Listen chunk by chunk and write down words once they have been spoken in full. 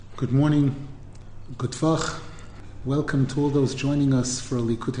Good morning, good vach. Welcome to all those joining us for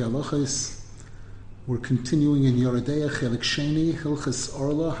Lekutey Halakhos. We're continuing in Yoreh Deah, Chelik Sheni, Hilchos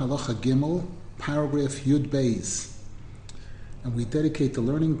Orlah, Halakha Gimel, paragraph Yud Beis. And we dedicate the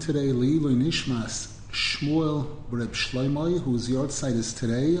learning today, Leilui Nishmas, Shmuel Reb Shloimeh, whose yahrzeit is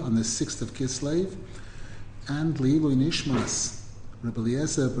today on the 6th of Kislev, and Leilui Nishmas, Rabbi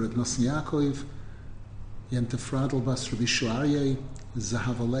Rabbi Nasan Yaakov, Yentefradel bas Rabbi Shiur,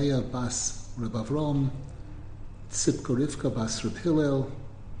 Zahavaleya bas Reb Avrom, Tzipka Rivka bas Reb Hillel,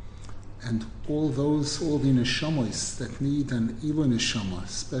 and all the neshamos that need an Ilu neshama,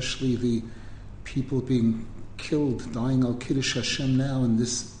 especially the people being killed, dying al Kiddush Hashem now in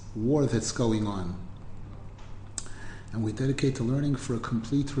this war that's going on. And we dedicate the learning for a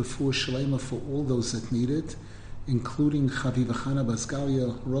complete refuah shalema for all those that need it, including Chavivachana bas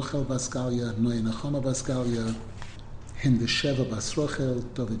Galia, Rochel bas Galia, Noya Nechama bas Galia, Hindesheva bas Rochel,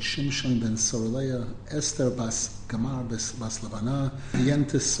 David Shimshon ben Soraleya, Esther bas Gamar bas Lavana,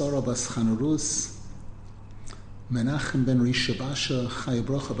 Yentes Sora bas Chanarus, Menachem ben Rishabasha,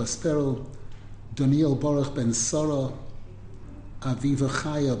 Chaya bas Perel, Daniel Baruch ben Sora, Aviva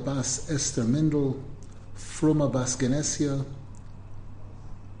Chaya bas Esther Mindel, Fruma bas Genesia,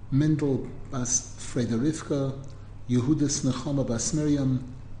 Mindel bas Frederivka, Yehudis Nechama bas Miriam,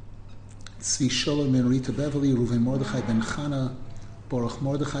 Tzvi Sholem ben Rita Beverly, Reuven Mordechai ben Chana, Baruch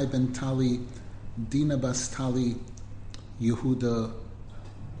Mordechai ben Tali, Dina bas Tali, Yehuda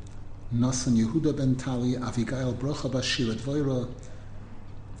Nasan Yehuda ben Tali, Avigail Brocha bas Shiur Dvoira,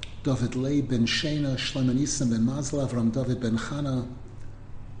 David Leib ben Shena, Shlomo Nisan ben Mazla, Avram David ben Chana,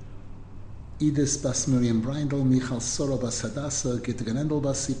 Idis bas Miriam Brindel, Michal Sora bas Hadassah, Gitta Ganendel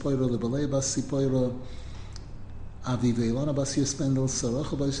bas Sipoira, Libelei bas Sipoira, Aviva Ilona bas Yispendel,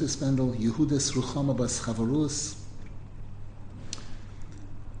 Saracha bas Yispendel, Yehudis Ruchama bas Chavarus,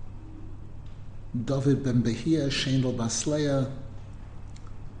 David ben Behia, Shendel bas Leah,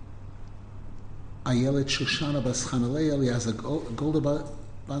 Ayelet Shoshana bas Chanalei, Eliezer Golda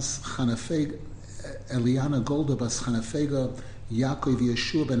bas Chanafeg, Eliana Golda bas Chanafega, Yaakov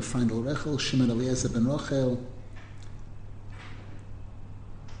Yeshua ben Freindel Rechel, Shimon Eliezer ben Rochel,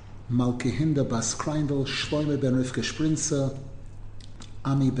 Malkehinda bas Kreindel, Shloime ben Rivka Sprinza,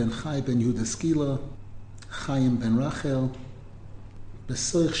 Ami ben Chai ben Yehuda Skila, Chaim ben Rachel,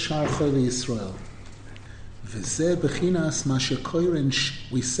 Besoich Shar Choyle Yisrael. V'zeh bechinas ma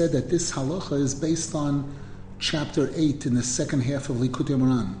shekoirin. We said that this halacha is based on chapter 8 in the second half of Lekutey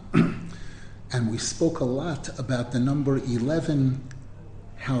Moran. And we spoke a lot about the number 11,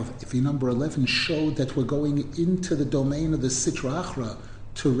 how the number 11 showed that we're going into the domain of the Sitra Achra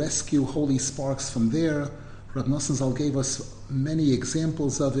to rescue holy sparks from there. Rabbi Nasan Zal gave us many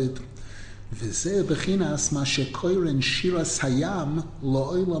examples of it. V'zeh bechinas ma shekoirin shiras hayam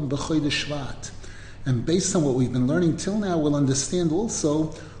lo'olam b'chodesh Shvat. And based on what we've been learning till now, we'll understand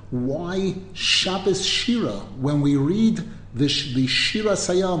also why Shabbos Shira, when we read the Shira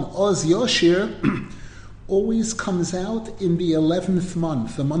Sayam Oz Yoshir, always comes out in the 11th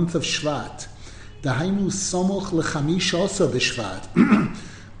month, the month of Shvat. Dahainu Somoch L'chamish Osa B'Shvat.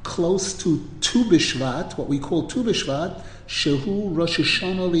 Close to Tu B'Shvat, what we call Tu B'Shvat, Shehu Rosh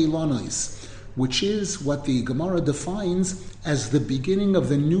Hashanah L'Ilonos, which is what the Gemara defines as the beginning of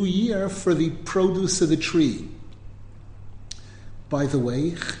the new year for the produce of the tree. By the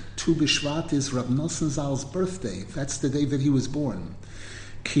way, Tu B'Shvat is Rabbi Nasan Zal's birthday. That's the day that he was born.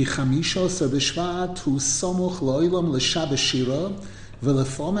 Ki chamishos B'Shvat hu somuch lo'ilam l'Shabbos Shira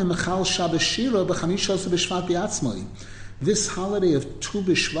v'lefomem mechal Shabbos Shira b'chamishos B'Shvat b'atzmoi. This holiday of Tu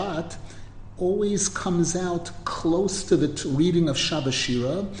B'Shvat always comes out close to the reading of Shabbos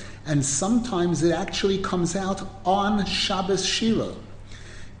Shira, and sometimes it actually comes out on Shabbos Shira.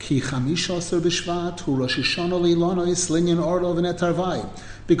 Ki chamishos B'Shvat hu Rosh Hashanah L'Ilonos Linyan Orlah v'Netarvai,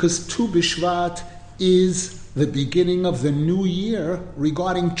 because Tu B'Shvat is the beginning of the new year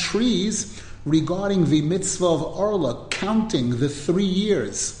regarding trees, regarding the mitzvah of Orlah, counting the 3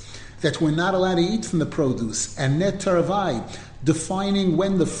 years that we're not allowed to eat from the produce, and Netarvai, defining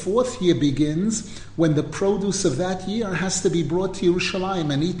when the 4th year begins, when the produce of that year has to be brought to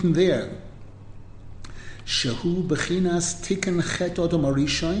Yerushalayim and eaten there. Shehu bechinas tikkun chet Adam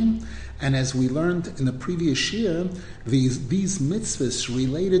Arishon, and as we learned in the previous year, these mitzvahs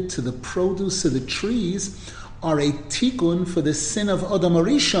related to the produce of the trees are a tikkun for the sin of Adam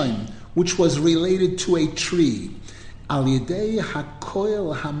Arishon, which was related to a tree. Al yedei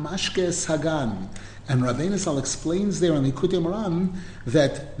hakoil hamashkes hagan. And Rabbi Nasan explains there in Lekutey Moran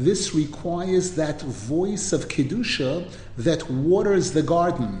that this requires that voice of Kedusha that waters the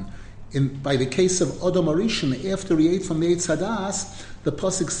garden. by the case of Odom Arishon, after he ate from the Eitz Hadas, the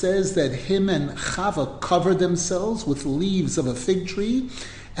pasuk says that him and Chava covered themselves with leaves of a fig tree,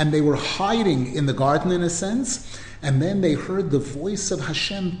 and they were hiding in the garden in a sense, and then they heard the voice of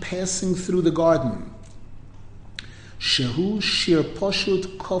Hashem passing through the garden. Shehu shir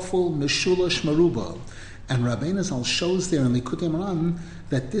poshut koful meshulash maruba. And Rabbi Nasan shows there in Lekutey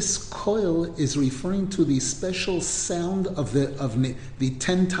that this coil is referring to the special sound of the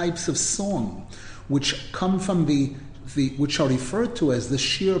 10 types of song, which come from which are referred to as the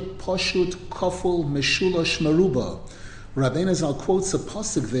Shir Poshut Koful Meshulash Maruba. Rabbi Nasan quotes a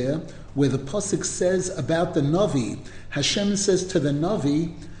pasuk there where the pasuk says about the Navi, Hashem says to the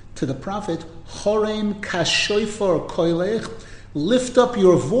Navi, to the prophet, Horem kashoifor koilech, lift up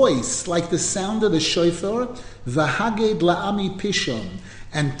your voice like the sound of the shofar, v'haged la'ami pishon,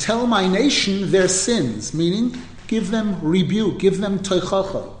 and tell my nation their sins, meaning give them rebuke, give them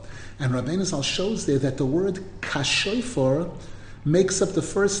toichacha. And Rabbi Nasan shows there that the word kashoifor makes up the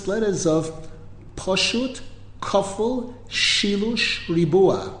first letters of poshut, koful, shilush,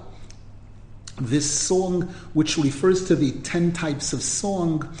 ribua. This song, which refers to the 10 types of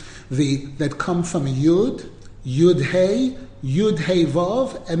song that come from Yud, Yud-Hey, Yud-Hey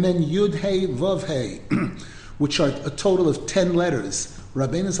Vav, and then Yud-Hey Vav-Hey, which are a total of 10 letters.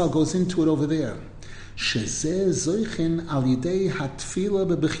 Rabbi Nasan goes into it over there. Shezeh zoichin al yidei hatfila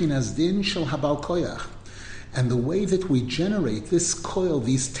bebechinas din shel habal koyach. And the way that we generate this coil,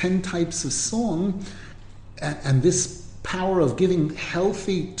 these 10 types of song, and this power of giving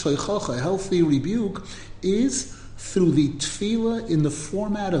healthy toichacha, healthy rebuke, is through the tefillah in the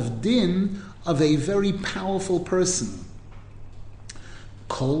format of din of a very powerful person.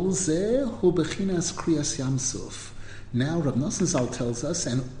 Kol zeh hu bechinas kriyas yamsuf. Now Rabbi Nasan Zal tells us,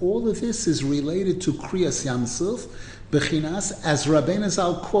 and all of this is related to kriyas yamsuf, bechinas, as Rabbi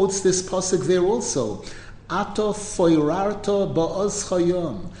Nasan quotes this pasuk there also. Ato foirarto ba'oz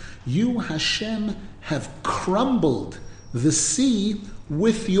chayom. You, Hashem, have crumbled the sea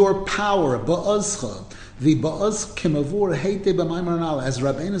with your power, ba'ozcha. The ba'oz kemavur heite b'maimaranal, as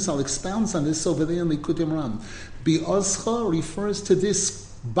Rabbi Nasan expounds on this over there in Lekutey. Ba'ozcha refers to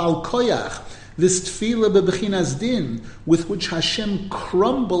this balkoyach, this tefillah bebechinas din, with which Hashem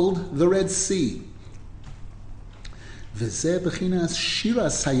crumbled the Red Sea. V'zeh bechinas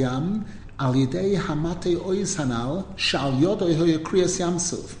shiras hayam al yidei hamate oiz hanal shal yodoi hoya kriyas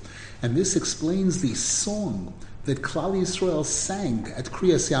yamsuf. And this explains the song that Klal Yisrael sang at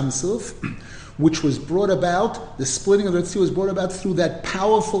Kriyas Yamsuf, which was brought about, the splitting of the sea was brought about through that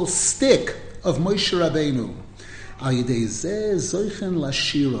powerful stick of Moshe Rabbeinu. Al yidei zeh zoichen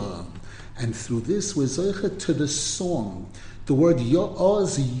lashira. And through this we're zoichet to the song. The word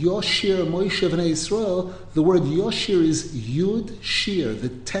Oz Yoshir Moshe V'nei Yisrael, the word Yoshir is Yud Shir,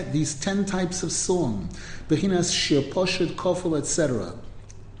 these 10 types of song. Bechinas Shir Poshet, Kofel, etc.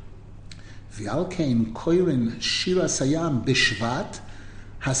 V'alkein koirin shira sayam bishvat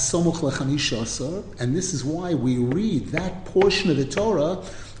hasomuch lechamisha asar, and this is why we read that portion of the Torah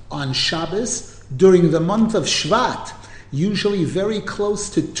on Shabbos during the month of Shvat, usually very close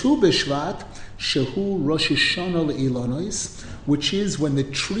to Tu B'Shvat, shehu Rosh Hashanah le'ilonos, which is when the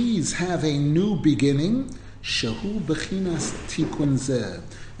trees have a new beginning, shehu bechinas tikun zeh,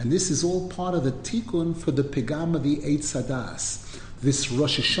 and this is all part of the tikun for the pegam of the Eitz Hadas. This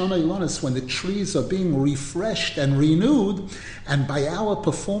Rosh Hashanah Ilonis, when the trees are being refreshed and renewed, and by our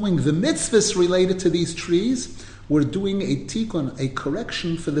performing the mitzvahs related to these trees, we're doing a tikkun, a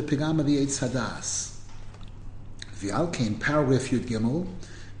correction for the pegam of the Eitz Hadas. V'alkein, paragraph Yud Gimel,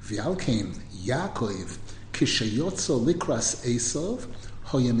 V'alkein, Yaakov, kishayotzo likras Esav,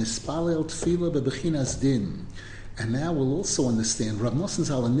 hoya mispalel tefillah bebechinas din. And now we'll also understand, Rabbi Nasan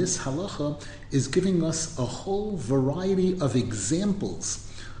Zal in this Halakha is giving us a whole variety of examples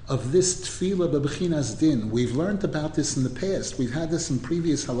of this tefillah bebechinas din. We've learned about this in the past. We've had this in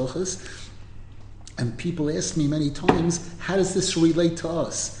previous Halakhos, and people ask me many times, how does this relate to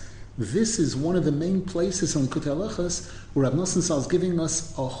us? This is one of the main places in Lekutey Halakhos where Rabbi Nasan Zal is giving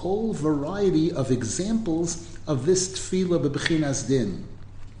us a whole variety of examples of this tefillah bebechinas din.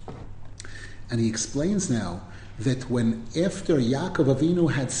 And he explains now that when after Yaakov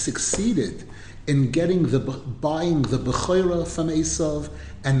Avinu had succeeded in buying the Bechorah from Esav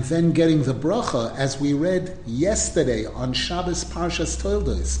and then getting the bracha, as we read yesterday on Shabbos Parshas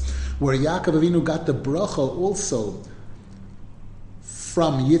Toldos, where Yaakov Avinu got the bracha also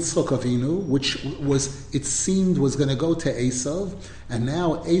from Yitzchok Avinu, which it seemed was going to go to Esav, and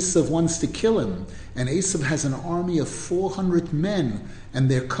now Esav wants to kill him, and Esav has an army of 400 men, and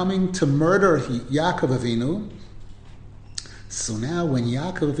they're coming to murder Yaakov Avinu. So now when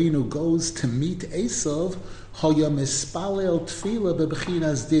Yaakov Avinu goes to meet Esav, Hoya mispalel tefillah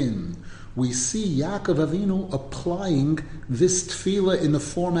bebechinas din. We see Yaakov Avinu applying this tefillah in the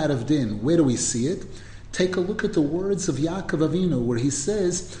format of din. Where do we see it? Take a look at the words of Yaakov Avinu, where he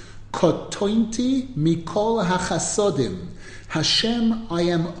says, Kotointi mikol hachasodim. Hashem, I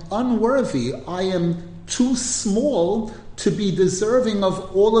am unworthy, I am too small to be deserving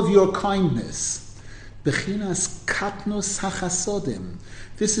of all of your kindness. Bechinas katnus hachasodim.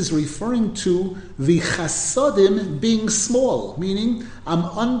 This is referring to the chasodim being small, meaning I'm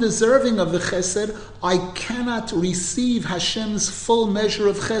undeserving of the chesed. I cannot receive Hashem's full measure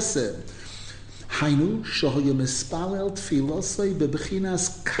of chesed. Hainu shohoye mispalel tfilosei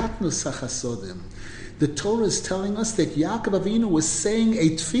bebechinas katnus hachasodim. The Torah is telling us that Yaakov Avinu was saying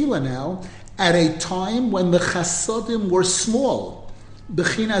a tefillah now at a time when the chasodim were small.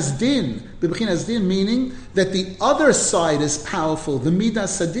 Bechinas din, meaning that the other side is powerful, the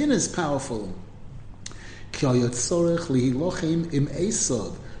midas hadin is powerful. Ki hayotzorech lihilochem im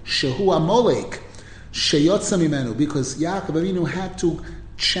Esav, shehu Amalek, sheyotza mimenu, because Yaakov Avinu had to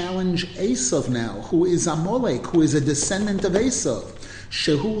challenge Esav now, who is Amalek, who is a descendant of Esav.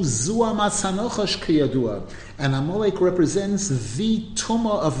 Shehu zua matzanochash kiyadua, and Amalek represents the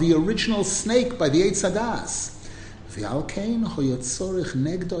tumah of the original snake by the Eitz Hadas. V'alkein hoyotzorich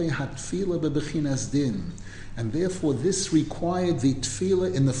negdoi hatfila bebechinas din, and therefore this required the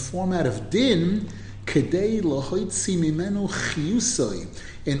tefillah in the format of din, kedei lohoitzi mimenu chiyusoi,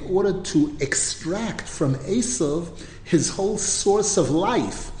 in order to extract from Esav his whole source of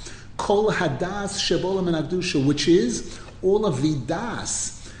life, kol hadas shebolam and akdusha, which is all of the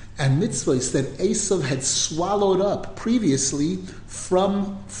das and mitzvahs that Esav had swallowed up previously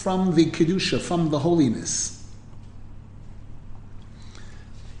from the kedusha, from the holiness.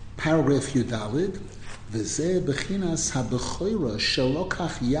 Paragraph Yudalid, v'zeh bechinas habechoira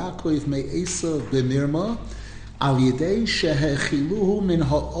shelokach Yaakov me'esav b'mirma al yedei shehechiluhu min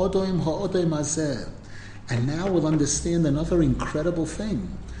ha'odoim hazeh. And now we'll understand another incredible thing.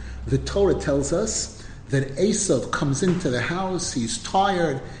 The Torah tells us that Esav comes into the house, he's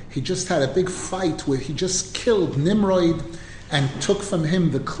tired, he just had a big fight where he just killed Nimrod and took from him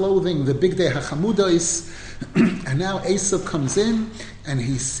the clothing, the big day hachamudos, and now Esav comes in and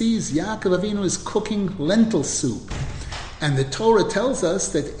he sees Yaakov Avinu is cooking lentil soup. And the Torah tells us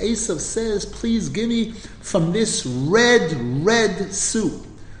that Esav says, please give me from this red soup.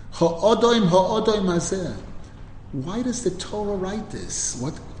 Ha'odoim hazeh. Why does the Torah write this?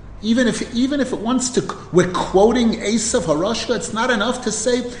 What? Even if it wants to, we're quoting Esav Harashka, it's not enough to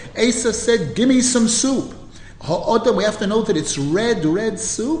say, Esav said, give me some soup. Ha'odam, we have to know that it's red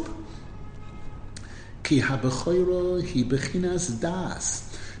soup. Ki habechoiro hi bechinas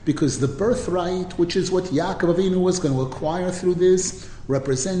das. Because the birthright, which is what Yaakov Avinu was going to acquire through this,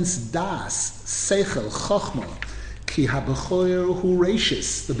 represents das, seichel, chochma. Ki habechoir hu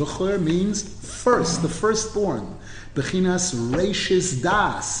reishis. The bechoir means first, the firstborn. Bechinas reishis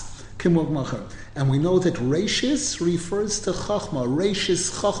das. And we know that Reishis refers to Chachma.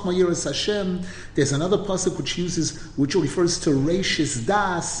 Reishis Chachma Yiras Hashem. There's another pasuk which refers to Reishis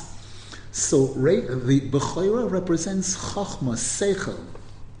Das. So the Bechoira represents Chachma, Seichel.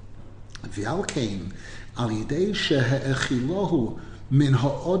 V'alkein al yidei shehe'echilohu min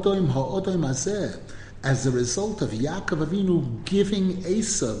ha'odoim hazeh. As a result of Yaakov Avinu giving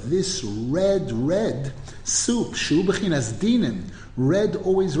Esav this red soup, shu bechinas dinim. Red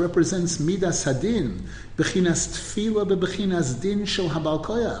always represents midas hadin. Bechinas tefillah bebechinas din shel habal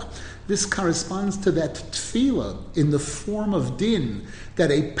koyach. This corresponds to that tefillah in the form of din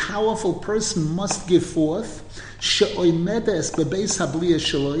that a powerful person must give forth. She'oimedes bebeis habliya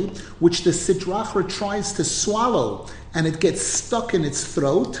sheloi, which the Sidrachra tries to swallow and it gets stuck in its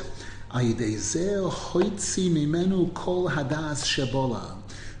throat. This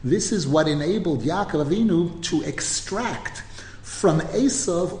is what enabled Yaakov Avinu to extract from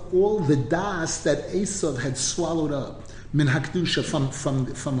Esav all the das that Esav had swallowed up, min hakdusha,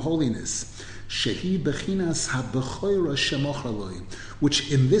 from holiness. Shehi bechinas habechoira shemochraloi,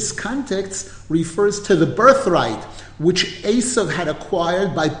 which in this context refers to the birthright which Esav had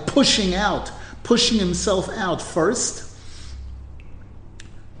acquired by pushing himself out first.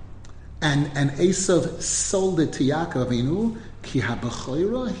 And Esav sold it to Yaakov Avinu, ki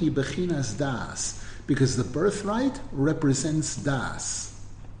habechoira hi bechinas das, because the birthright represents das.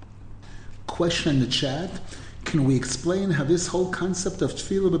 Question in the chat: can we explain how this whole concept of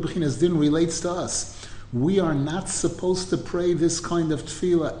tefillah bechinas din relates to us? We are not supposed to pray this kind of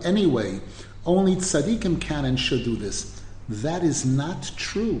tefillah anyway. Only tzaddikim can and should do this. That is not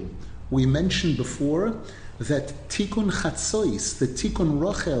true. We mentioned before that Tikkun Chatzois, the Tikkun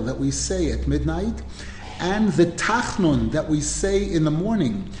Rochel that we say at midnight, and the Tachnun that we say in the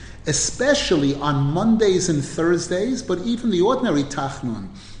morning, especially on Mondays and Thursdays, but even the ordinary Tachnun,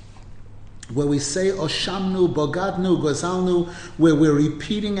 where we say Oshamnu, Bogadnu, Gozalnu, where we're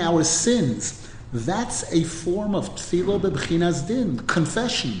repeating our sins, that's a form of Tefillah b'Bchinas Din,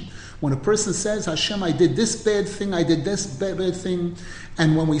 confession. When a person says, Hashem, I did this bad thing, I did this bad thing,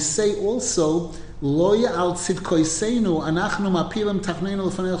 and when we say also, Lo ya'al tzidkoiseinu, anachnu mapilim tachneinu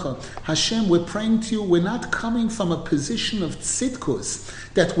l'fanecha. Hashem, we're praying to you, we're not coming from a position of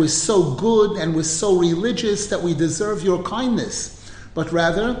tzidkus, that we're so good and we're so religious that we deserve your kindness, but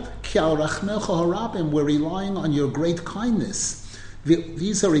rather, ki al rachmecha harabim, we're relying on your great kindness.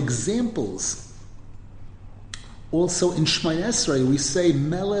 These are examples. Also in Shmai Esrei, we say,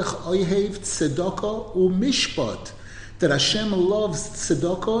 Melech oihev tzedakah u'mishpat, that Hashem loves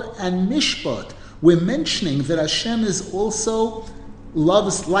tzedakah and mishpat. We're mentioning that Hashem is also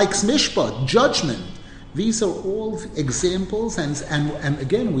likes mishpat, judgment. These are all examples, and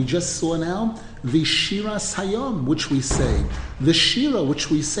again, we just saw now the Shira Sayom, which we say, the Shira, which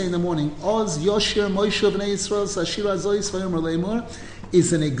we say in the morning, Oz Yoshir Moshe Bnei Yisrael Sashira Zois Vayomer Leimor,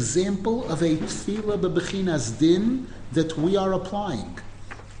 is an example of a Tefillah b'Bchinas Din that we are applying.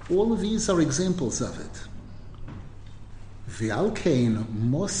 All of these are examples of it. V'alkein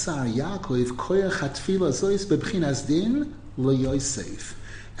Mosar Yaakov koyach hatfila zois b'Bchinas Din leYosef.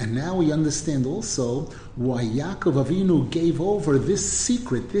 And now we understand also why Yaakov Avinu gave over this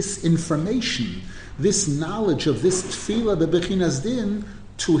secret, this information, this knowledge of this Tefillah b'Bchinas Din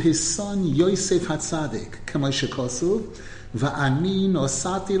to his son Yosef HaTzadik. K'may shekosuv, Va'ani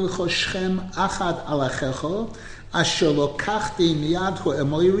nosati l'cho Shechem achad alachecho, asher lokachti miyad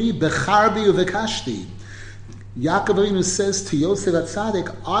ho'emoiri becharbi uvekashti. Yaakov Avinu says to Yosef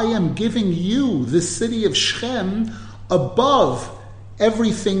HaTzadik, I am giving you the city of Shechem above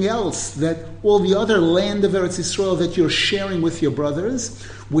everything else, that all the other land of Eretz Yisrael that you're sharing with your brothers,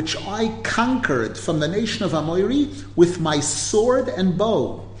 which I conquered from the nation of Amoiri with my sword and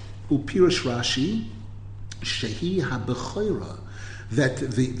bow. Upirush Rashi, Shehi HaBechoira, that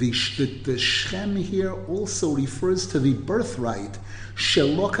the Shem here also refers to the birthright,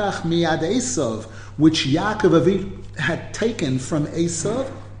 Shelokach Miyad Esav, which Yaakov Avinu had taken from Esav,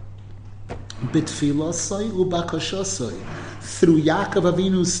 B'tfilosai u'bakashosai. Through Yaakov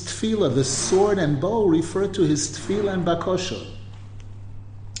Avinu's tefillah, the sword and bow refer to his tefillah and bakosha.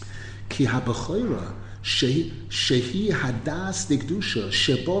 Ki habechoira shehi hadas dikdusha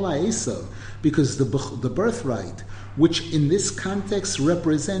shebola Esav, because the birthright, which in this context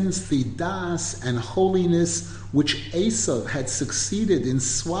represents the das and holiness which Esav had succeeded in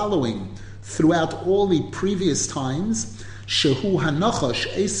swallowing throughout all the previous times. Shehu hanachosh,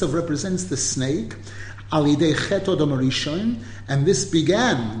 Esav represents the snake, alidei chet Adam Rishon, and this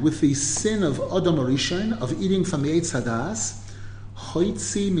began with the sin of Adam Rishon, of eating from the Eitz Hadas.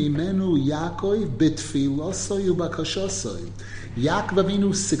 Hoitzi mimenu Yaakov b'tfilosoi u'bakashosoi. Yaakov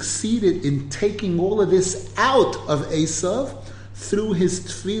Avinu succeeded in taking all of this out of Esav through his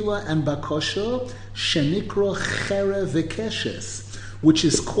tefillah and bakosha, shenikro cherev v'keshes, which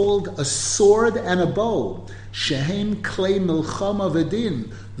is called a sword and a bow. Shehem klei milchama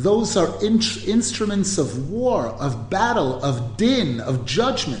v'din. Those are instruments of war, of battle, of din, of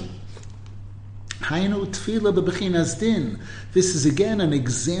judgment. Hainu tefillah b'Bchinas Din. This is again an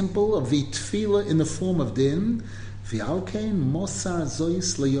example of the tefillah in the form of din. V'alkein mosar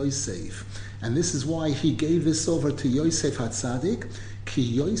zois leYosef. And this is why he gave this over to Yosef HaTzadik. Ki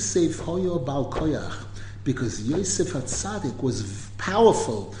Yosef hoyo bal koyach. Because Yosef HaTzadik was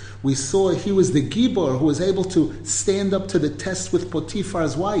powerful. We saw he was the Gibor who was able to stand up to the test with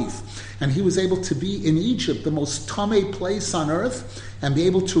Potiphar's wife. And he was able to be in Egypt, the most tamei place on earth, and be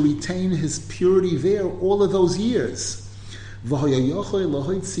able to retain his purity there all of those years. And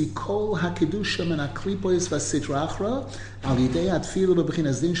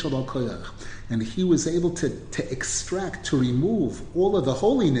he was able to extract, to remove all of the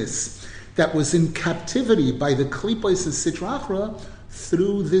holiness that was in captivity by the klipos and sitrachra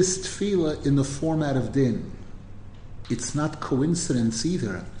through this tefillah in the format of din. It's not coincidence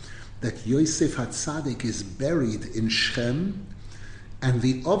either that Yosef HaTzadik is buried in Shechem, and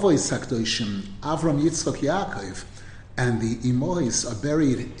the Avos HaKadoshim, Avram, Yitzchak, Yaakov, and the Imois are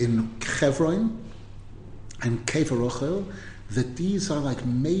buried in Chevron and Kever Rochel, that these are like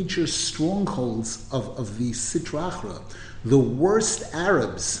major strongholds of the Sitrachra, the worst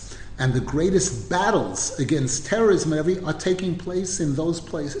Arabs, and the greatest battles against terrorism are taking place in those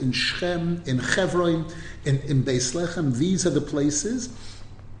places, in Shechem, in Chevron, in Beis Lechem. These are the places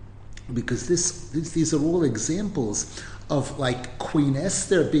because these are all examples of like Queen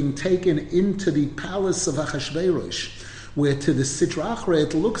Esther being taken into the palace of Achashverosh, where to the Sitra Achra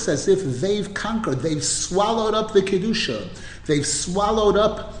it looks as if they've conquered, they've swallowed up the Kedusha, they've swallowed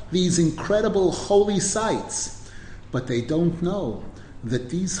up these incredible holy sites, but they don't know that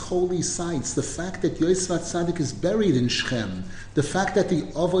these holy sites, the fact that Yosef Tzaddik is buried in Shechem, the fact that the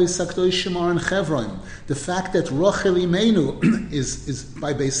Avos HaKadoshim are in Hebron, the fact that Rachel Imenu is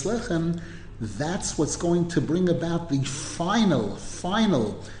by Beis Lechem, that's what's going to bring about the final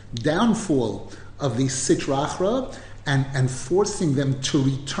downfall of the Sitra Achra and forcing them to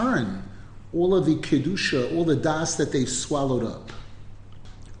return all of the Kedusha, all the Das that they've swallowed up.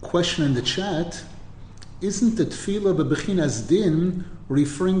 Question in the chat: isn't the tefillah bebechinas din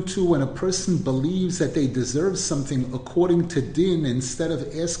referring to when a person believes that they deserve something according to din instead of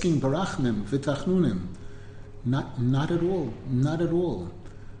asking barachmim v'tachnunim? Not at all. Not at all.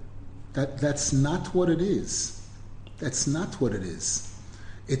 That's not what it is. That's not what it is.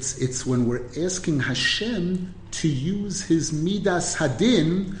 It's when we're asking Hashem to use His midas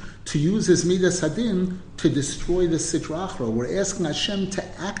hadin, to destroy the Sitra Achra. We're asking Hashem to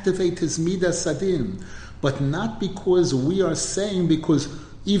activate His midas hadin, but not because we are saying, because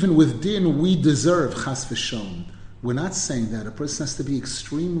even with din we deserve chas v'shon. We're not saying that. A person has to be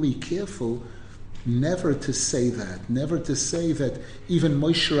extremely careful never to say that. Never to say that even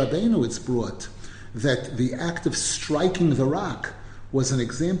Moshe Rabbeinu, it's brought, that the act of striking the rock was an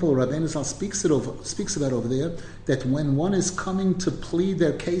example. Rabbi Nasan speaks about over there, that when one is coming to plead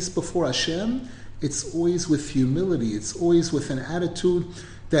their case before Hashem, it's always with humility. It's always with an attitude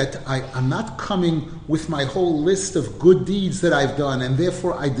that I'm not coming with my whole list of good deeds that I've done, and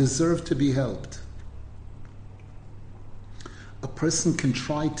therefore I deserve to be helped. A person can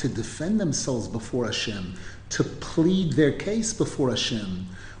try to defend themselves before Hashem, to plead their case before Hashem,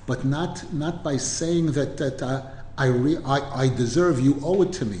 but not by saying that I deserve, you owe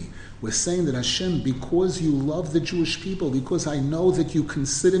it to me. We're saying that Hashem, because you love the Jewish people, because I know that you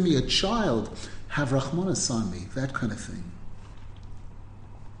consider me a child, have rachmanas on me, that kind of thing.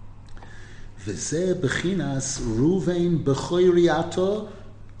 V'zeh bechinas Ruvain b'choyriato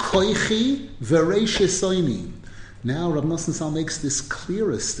koichi v'reishesoini. Now Rabbi Nasan makes this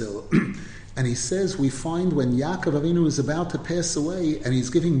clearer still. And he says, we find when Yaakov Avinu is about to pass away and he's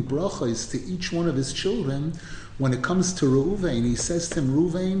giving brachos to each one of his children, when it comes to Reuven, he says to him,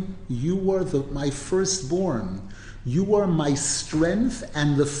 Reuven, you are my firstborn. You are my strength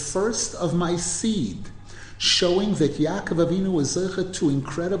and the first of my seed. Showing that Yaakov Avinu was zeicha to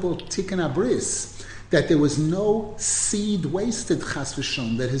incredible tikkun abris, that there was no seed wasted, chas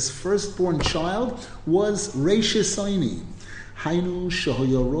v'shon, that his firstborn child was reishis oini. Hainu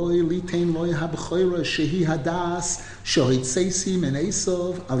shehoyoroi litein loy habchoira shehi hadas shohitzesi men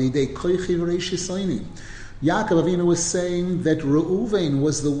Esav al yidei koichi reishis oini. Yaakov Avinu was saying that Reuven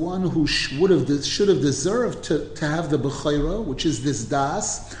was the one who should have deserved to have the b'choira, which is this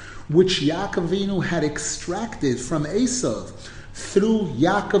das, which Yaakov Avinu had extracted from Esav through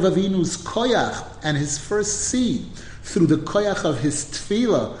Yaakov Avinu's koyach and his first seed, through the koyach of his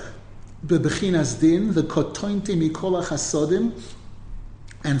tefillah, bebechinas din, the kotointi mikol hachasodim,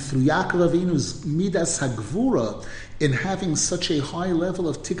 and through Yaakov Avinu's midas hagvura, in having such a high level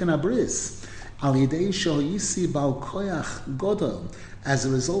of tikkun abris, al yidei shoyisi bal koyach godel, as a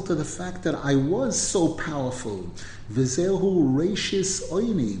result of the fact that I was so powerful. V'zehu reishis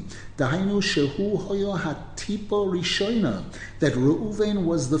oini, dahainu shehu hoyo hatipo rishoina, that Reuven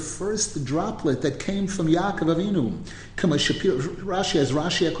was the first droplet that came from Yaakov Avinu. Rashi, as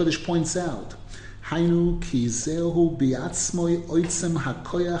Rashi HaKodesh points out, hainu ki zehu biatzmoi oitzem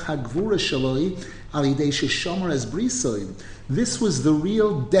hakoyach hagvura shaloi al yidei sheshomer as brisoi. This was the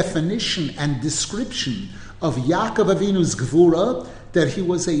real definition and description of Yaakov Avinu's gvura, that he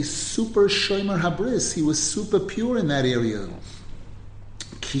was a super shomer habris, he was super pure in that area.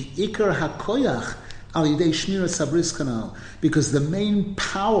 Ki ikar hakoyach al yidei shmiras habris kanal, because the main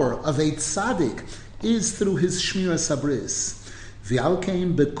power of a tzaddik is through his shmiras habris.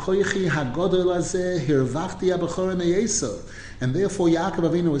 V'alkein bekoichi hagodol hazeh hirvachti habechora me'esav. And therefore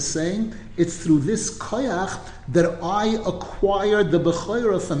Yaakov Avinu is saying, it's through this koyach that I acquired the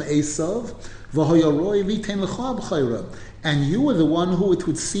bechora from Esav, v'hoyoroi litein lecha bechora. And you were the one who, it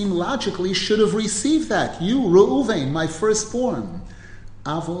would seem logically, should have received that. You, Reuven, my firstborn.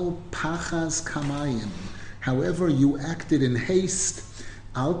 Avol pachas kamayim. However, you acted in haste.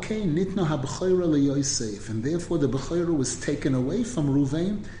 Alkei nitno habchoira leYosef, and therefore the bchoira was taken away from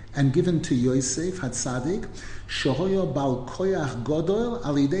Ruvain and given to Yosef Hatzadik. Shehoyo bal koyach godol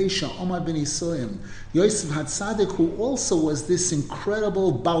alidei she'omad ben Yisoyim. Yosef Hatzadik, who also was this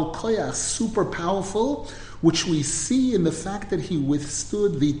incredible bal koyach, super powerful, which we see in the fact that he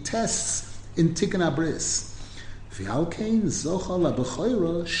withstood the tests in Tikkun Abris. V'alkein zocha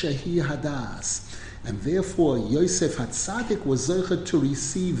labchoira shehi hadas. And therefore, Yosef Hatzadik was zocha to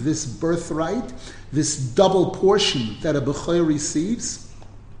receive this birthright, this double portion that a bechor receives,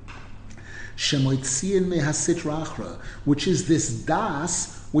 shemoitziin mehasitra achra, which is this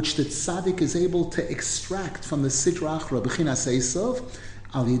das which the tzaddik is able to extract from the sitra achra b'chinas Esav,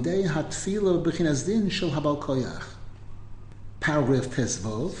 al yidei hatfila b'chinas din shel habal koyach. Paragraph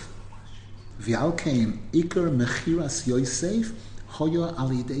Tesvov. V'alkein ikar mechiras Yosef hoya al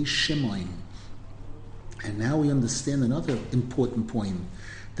yidei Shimoin. And now we understand another important point,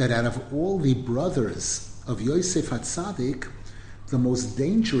 that out of all the brothers of Yosef Hatzadik, the most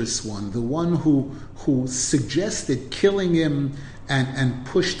dangerous one, the one who suggested killing him and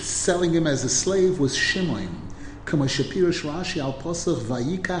pushed selling him as a slave, was Shimon. Kama Shapirish Rashi al Posach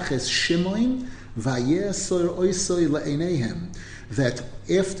vayikach es Shimon vayesor oisoi le'eneihem. That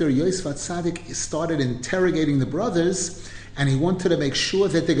after Yosef Hatzadik started interrogating the brothers, and he wanted to make sure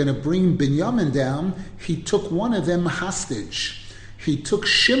that they're going to bring Binyamin down, he took one of them hostage. He took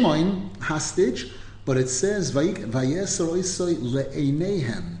Shimon hostage, but it says, Vayeser oisoi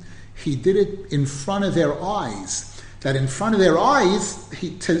le'eneihem. He did it in front of their eyes. That in front of their eyes,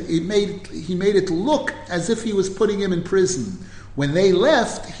 he made it look as if he was putting him in prison. When they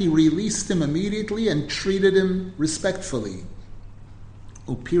left, he released him immediately and treated him respectfully.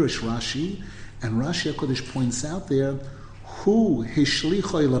 Upirish Rashi, and Rashi HaKodesh points out there, who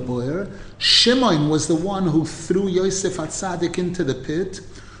hishlichoi laboyer, Shimon was the one who threw Yosef Hatzadik into the pit.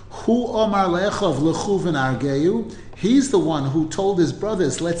 Who omar lechav lechuven argeu, he's the one who told his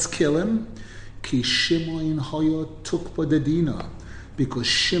brothers, let's kill him. Ki Shimon hoyo tukpa dedina, because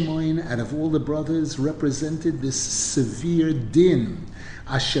Shimon, out of all the brothers, represented this severe din.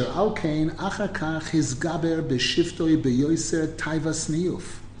 Asher alkein achakach his gaber b'shiftoi b'yoser taivas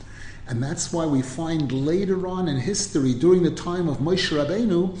niyuf. And that's why we find later on in history, during the time of Moshe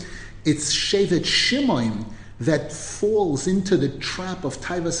Rabbeinu, it's Shevet Shimon that falls into the trap of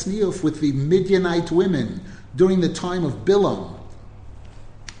Taivas Niyuf with the Midianite women during the time of Bilam.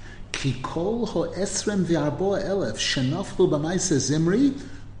 Ki kol ho-esrem v'arboa elef shenaflu b'maisa Zimri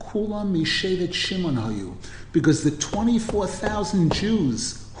kulam mishevet Shimon hayu. Because the 24,000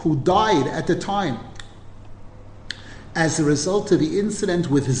 Jews who died at the time as a result of the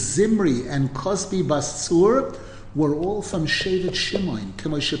incident with Zimri and Cosbi Basur were all from Shevet Shimon,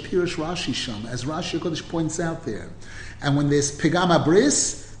 Kemo Shapirish Rashi Sham, as Rashi HaKodesh points out there. And when there's Pigam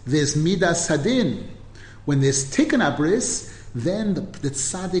Abris, there's Midas Hadin. When there's Tikkun Abris, then the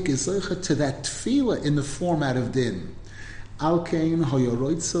tzaddik is zocha to that tefillah in the format of din. Alkein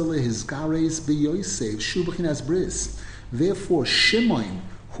hoyoroitzo lehizgares b'Yosef shu b'chinas bris. Therefore, Shimon,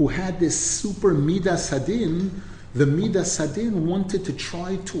 who had this super Midas Hadin, the Midas Hadin wanted to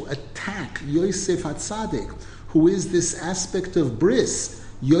try to attack Yosef Hatzadik, who is this aspect of bris.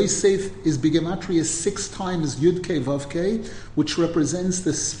 Yosef is bigematria 6 times Yud-Kei Vav-Kei, which represents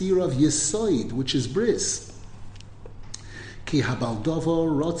the sphere of Yesoid, which is bris. Ki habaldovo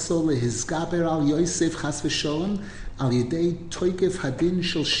rotzo lehizgaber al Yosef chas v'sholem al yedei toikev hadin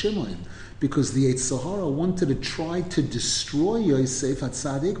shel Shimon, because the Yetzer Hara wanted to try to destroy Yosef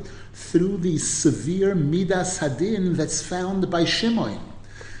Hatzadik through the severe Midas Hadin that's found by Shimon.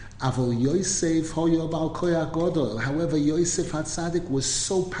 Avol Yosef hoyo bal koyach godol. However, Yosef Hatzadik was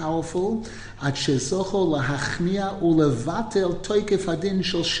so powerful, ad shezocho lahachnia ulevatel toikev hadin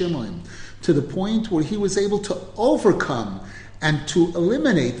shel Shimon, to the point where he was able to overcome and to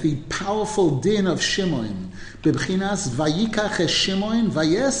eliminate the powerful din of Shimon. Bebchinas vayikach es Shimon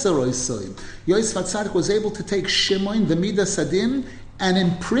vayeser oisoi. Yosef Hatzadik was able to take Shimon, the Midas Hadin, and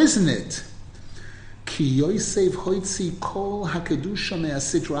imprison it. Ki Yosef hoitzi kol hakedusha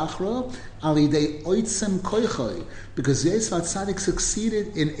me'asitra achra al yidei oitzem koichoi. Because Yosef Hatzadik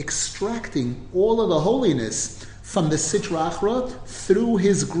succeeded in extracting all of the holiness from the Sitra Achra through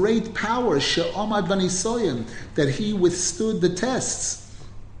his great power, she'omad v'nisoyim, that he withstood the tests.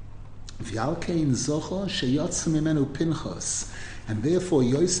 V'alkein zocha sheyotza mimenu Pinchas. And therefore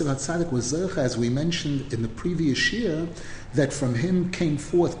Yosef Hatzadik was zocha, as we mentioned in the previous year, that from him came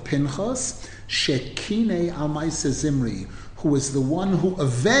forth Pinchas, shekinei al ma'aseh Zimri, who was the one who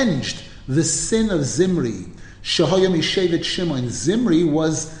avenged the sin of Zimri. Shehoya mishevet Shimon. Zimri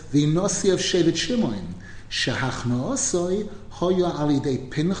was the Nosi of Shevet Shimon. Shahachnoosoi Hoya alidei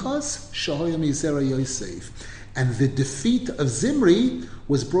Pinchas, Shahoya mizera Yosef. And the defeat of Zimri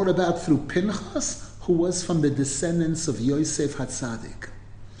was brought about through Pinchas, who was from the descendants of Yosef Hatzadik.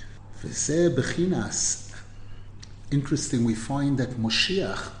 V'zeh bechinas. Interesting, we find that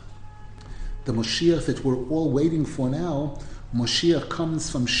Moshiach, the Moshiach that we're all waiting for now, Moshiach comes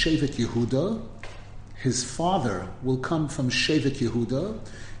from Shevet Yehuda. His father will come from Shevet Yehuda,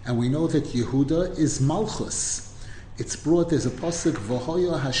 and we know that Yehuda is Malchus. It's brought as a pasuk,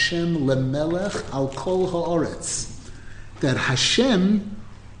 V'hoya Hashem lemelech al kol haaretz, that Hashem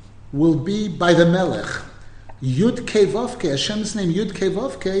will be by the Melech. Yud Kei Vav Kei, Hashem's name Yud Kei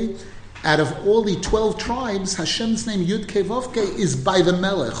Vav Kei, out of all the 12 tribes, Hashem's name Yud Kei Vav Kei is by the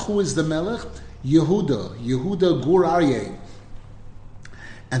Melech. Who is the Melech? Yehuda. Yehuda Gur Aryeh.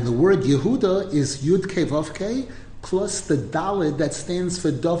 And the word Yehuda is Yud Kei Vav Kei plus the Daled that stands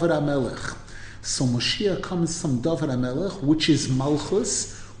for David HaMelech. So Moshiach comes from David HaMelech, which is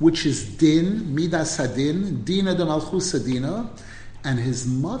Malchus, which is Din, Midas Hadin, Dina de Malchus Adina, and his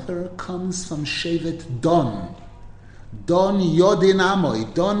mother comes from Shevet Don. Don Yodin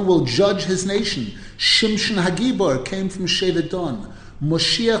Amoy. Don will judge his nation. Shimshon Hagibor came from Shevet Don.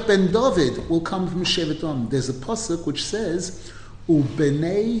 Moshiach ben David will come from Shevet Don. There's a pasuk which says,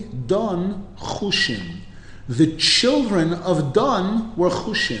 Ubenei Don Chushim. The children of Don were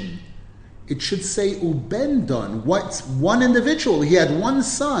Chushim. It should say Uben Don. What's one individual? He had one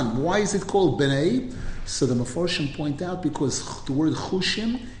son. Why is it called Benei? So the Mefarshim point out because the word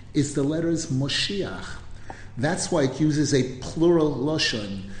Chushim is the letters Moshiach. That's why it uses a plural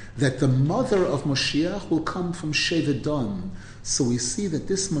lashon, that the mother of Moshiach will come from Shevet Don. So we see that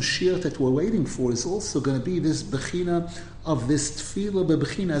this Moshiach that we're waiting for is also going to be this bechina of this tefillah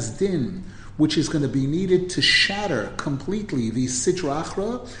bebechinas din, which is going to be needed to shatter completely the Sidra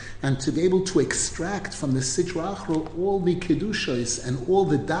Achra and to be able to extract from the Sidra Achra all the kedushos and all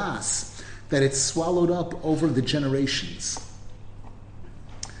the das that it swallowed up over the generations.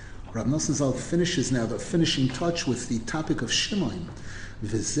 Rabbi Nasan Zal finishes now the finishing touch with the topic of Shimon.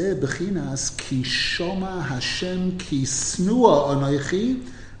 V'zeh bechinas ki shoma Hashem ki snua anoichi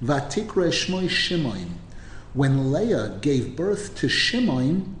v'tikra shmoi Shimon. When Leah gave birth to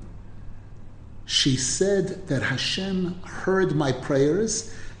Shimon, she said that Hashem heard my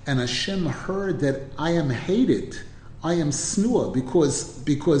prayers, and Hashem heard that I am hated. I am snua because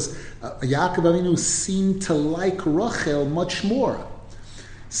Yaakov Avinu seemed to like Rachel much more.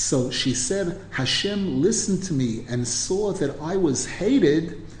 So she said, Hashem listened to me and saw that I was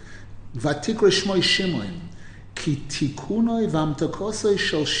hated. Vatikra shmoi Shimon, ki tikunoi v'amtakosoi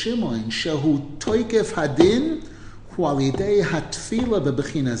shel Shimon shehu toikef hadin hu alidei hatfila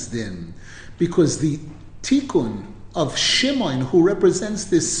bebechinas din. Because the tikkun of Shimon, who represents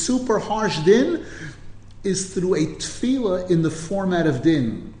this super harsh din, is through a tefillah in the format of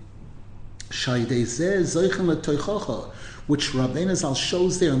din. Which Rabbi Nasan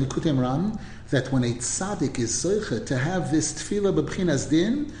shows there in Lekutey that when a tzaddik is zoicha to have this tefillah b'bchinas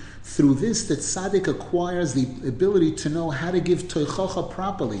din, through this the tzaddik acquires the ability to know how to give toichacha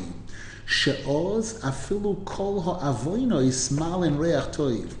properly. She'oz afilu kol ha'avonos malin reach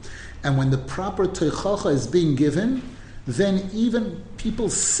toiv. And when the proper toichacha is being given, then even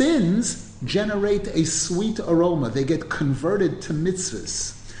people's sins generate a sweet aroma. They get converted to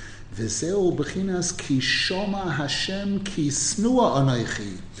mitzvahs. V'zeu b'chinas ki shoma Hashem ki snua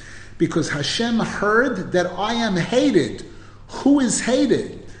anoichi. Because Hashem heard that I am hated. Who is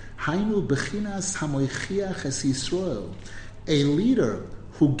hated? Hainu b'chinas hamoichiach es Yisrael. A leader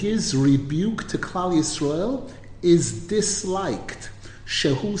who gives rebuke to Klal Yisrael is disliked.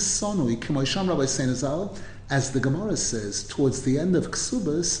 Shehu sonui, k'moisham Rabbi Nasan, as the Gemara says towards the end of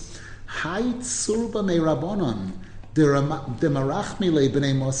Ksubas, Hai tsurba me rabbanon, demarachmi le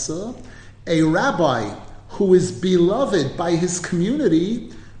b'nei Mosa, a rabbi who is beloved by his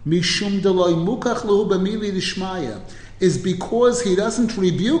community, mishum deloi mukach lehu b'mili lishmaya, is because he doesn't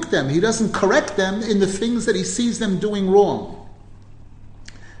rebuke them, he doesn't correct them in the things that he sees them doing wrong.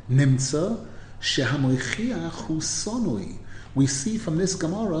 Nimtza shehamoichiach hu sonui. We see from this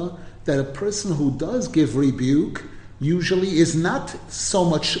Gemara that a person who does give rebuke usually is not so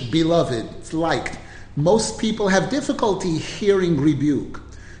much beloved, it's liked. Most people have difficulty hearing rebuke.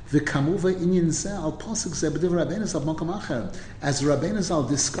 As Rabbi Nasan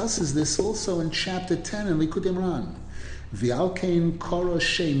discusses this also in chapter 10 in Lekutey. V'alkein kora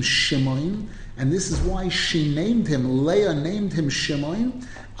shem Shimon, and this is why she named him, Leah named him Shimon,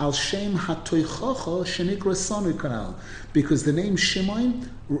 al shem hatoichacha shenikra sonu kanal, because the name Shimon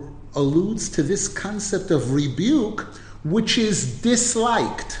alludes to this concept of rebuke, which is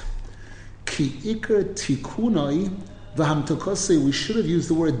disliked. Ki ikar tikunoi V'hamtokosei, we should have used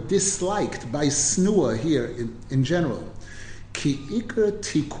the word disliked by snua here in general. Ki ikar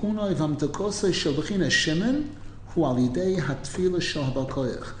tikunoi v'hamtokosei shel b'china shemen hu al yidei hatfila shel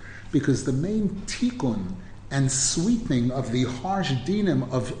habalkoyach. Because the main tikkun and sweetening of the harsh dinim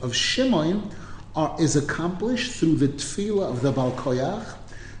of Shimon is accomplished through the tefillah of the Balkoyach.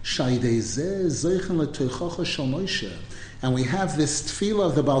 And we have this tefillah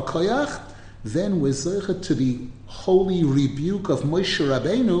of the Balkoyach, then we're zeicha to the holy rebuke of Moshe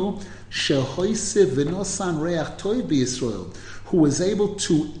Rabbeinu, shehoisiv v'nosan reach toiv b'Yisrael, who was able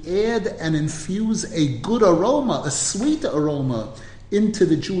to add and infuse a good aroma, a sweet aroma, into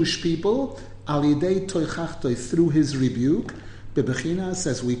the Jewish people, al yidei toichachtoi, through his rebuke, bebechinas,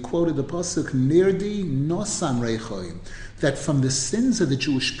 as we quoted the pasuk, nirdi nosan reichoi, that from the sins of the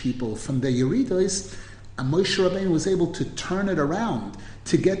Jewish people, from their yeridos, Moshe Rabbeinu was able to turn it around,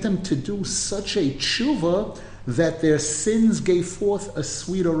 to get them to do such a tshuva that their sins gave forth a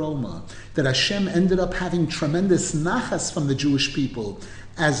sweet aroma, that Hashem ended up having tremendous nachas from the Jewish people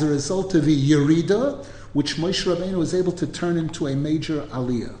as a result of the yerida, which Moshe Rabbeinu was able to turn into a major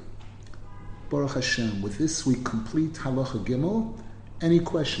aliyah. Baruch Hashem. With this, we complete Halacha Gimel. Any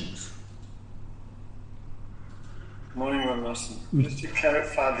questions? Morning, Rabbi Nasan. Just to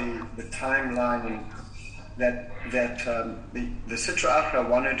clarify the timeline, that the Sitra Achra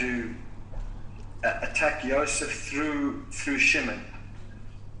wanted to attack Yosef through Shimon.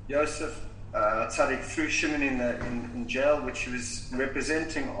 Yosef Tzaddik threw Shimon in jail, which he was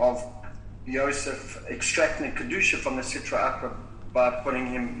representing of Yosef extracting the Kedusha from the Sitra Achra by putting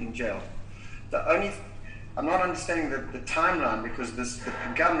him in jail. I'm not understanding the timeline, because the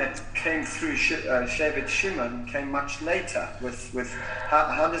Pagam that came through Shevet Shimon came much later. With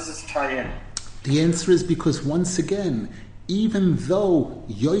how does this tie in? The answer is because, once again, even though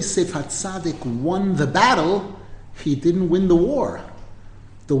Yosef HaTzadik won the battle, he didn't win the war.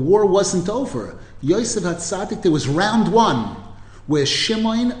 The war wasn't over. Yosef HaTzadik, there was round one, where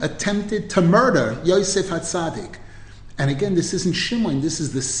Shimon attempted to murder Yosef HaTzadik. And again, this isn't Shimon, this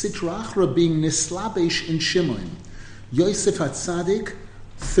is the Sitra Achra being nislabesh in Shimon. Yosef HaTzadik,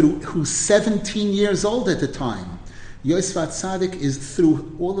 who's 17 years old at the time, Yosef HaTzadik is,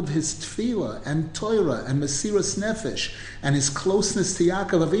 through all of his tefillah and Torah and Mesiras Nefesh and his closeness to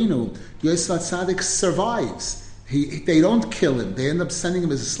Yaakov Avinu, Yosef HaTzadik survives. They don't kill him. They end up sending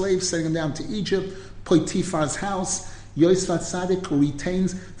him as a slave, sending him down to Egypt, Potiphar's house. Yosef HaTzadik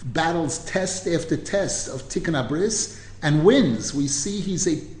retains, battles test after test of Tikkun HaBris, and wins. We see he's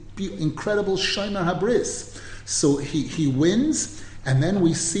an incredible Shomer HaBris. So he wins, and then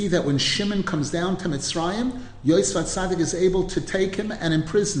we see that when Shimon comes down to Mitzrayim, Yosef HaTzadik is able to take him and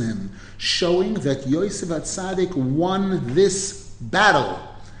imprison him, showing that Yosef HaTzadik won this battle.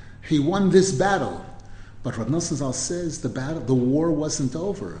 He won this battle. But Rabbi Nasan Zal says the war wasn't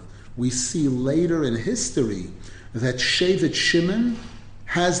over. We see later in history that Shevet Shimon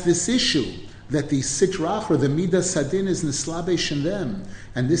has this issue, that the Sitra Achra, the Midas Hadin, is Nislabesh in them.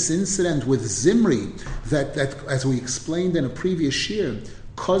 And this incident with Zimri, that as we explained in a previous year,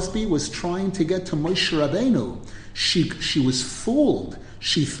 Cosby was trying to get to Moshe Rabbeinu. She was fooled.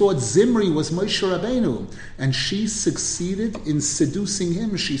 She thought Zimri was Moshe Rabbeinu, and she succeeded in seducing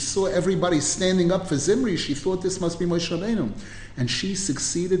him. She saw everybody standing up for Zimri. She thought this must be Moshe Rabbeinu. And she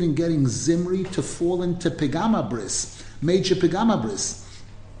succeeded in getting Zimri to fall into Pegama Bris, major Pegama Bris,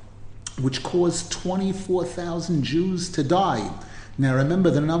 which caused 24,000 Jews to die. Now remember,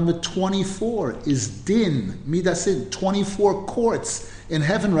 the number 24 is Din, Midasid, 24 courts in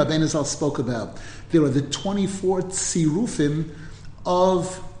heaven, Rabbeinu Zal spoke about. There are the 24 tzirufim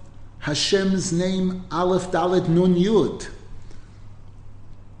of Hashem's name, Aleph Dalet Nun Yud.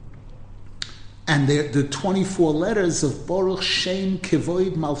 And the 24 letters of Baruch Shem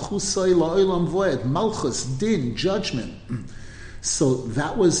Kevoid Malchusay La'olam Voed, Malchus, Din, judgment. So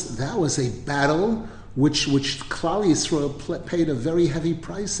that was a battle which Klal Yisrael paid a very heavy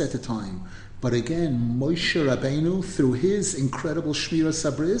price at the time. But again, Moshe Rabbeinu, through his incredible Shmiras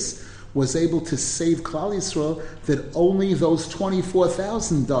HaBris, was able to save Klal Yisrael, that only those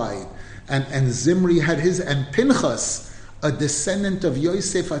 24,000 died. And Zimri had his, and Pinchas, a descendant of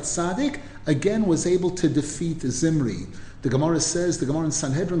Yosef HaTzadik, again was able to defeat Zimri. The Gemara says, the Gemara in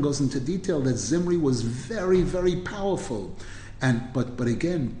Sanhedrin goes into detail that Zimri was very, very powerful. But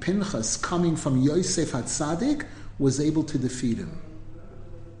again, Pinchas, coming from Yosef HaTzadik, was able to defeat him.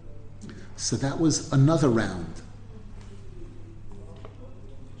 So that was another round.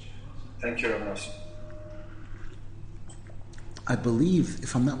 Thank you, Rabbi Nasan. I believe,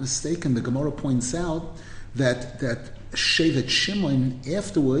 if I'm not mistaken, the Gemara points out that Shevet Shimon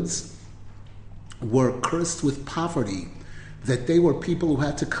afterwards were cursed with poverty, that they were people who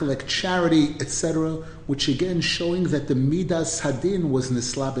had to collect charity, etc., which again showing that the Midas Hadin was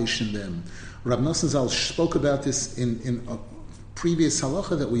nislabesh in them. Rabbi Nasan Zal spoke about this in a previous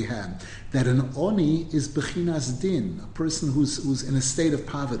halakha that we had, that an oni is bechinas din, a person who's in a state of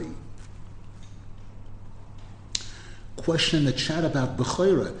poverty. Question in the chat about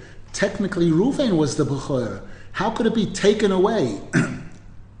Bechorah. Technically, Ruvain was the Bechorah. How could it be taken away?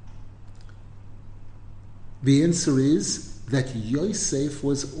 The answer is that Yosef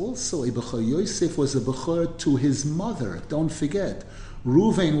was also a Bechorah. Yosef was a Bechorah to his mother. Don't forget.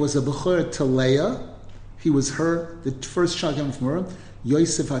 Ruvain was a Bechorah to Leah. He was the first child coming from her.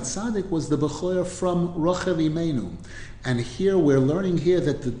 Yosef HaTzadik was the Bechorah from Rachel Imenu. And here we're learning here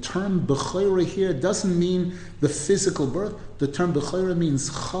that the term Bechorah here doesn't mean the physical birth. The term Bechorah means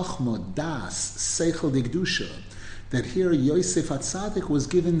Chachma, Das, Seichel Digdusha. That here Yosef HaTzadik was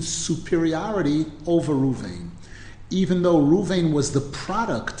given superiority over Ruvain. Even though Ruvain was the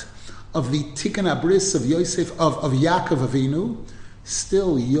product of the Tikkun Abris of Yosef, of Yaakov Avinu,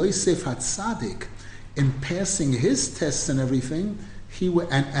 still Yosef HaTzadik, in passing his tests and everything,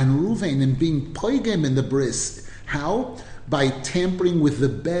 and Ruvain in being poigem in the bris. How? By tampering with the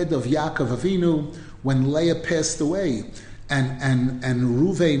bed of Yaakov Avinu when Leah passed away, and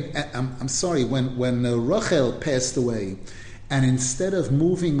Ruvain. When Rachel passed away, and instead of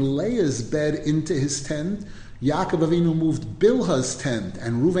moving Leah's bed into his tent, Yaakov Avinu moved Bilhah's tent,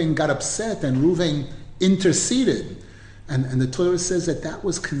 and Ruvain got upset, and Ruvain interceded. And the Torah says that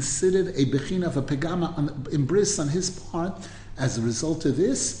was considered a bechina of a pegama in bris on his part. As a result of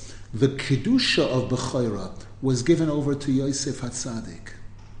this, the kedusha of Bechorah was given over to Yosef HaTzadik.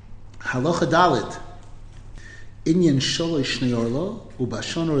 Halacha Dalet. Inyan sholosh shnei Orlah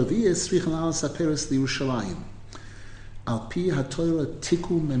ubashon revi'es tzrichen la'alas haperes liYerushalayim. Al pi haTorah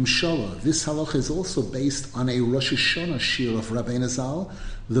tiku memshala. This halacha is also based on a Rosh Hashanah Shiur of Rabbi Nasan,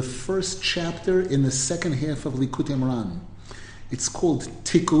 the first chapter in the second half of Lekutey. It's called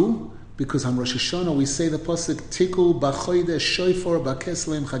Tiku because on Rosh Hashanah we say the pasuk Tiku b'chodesh shofar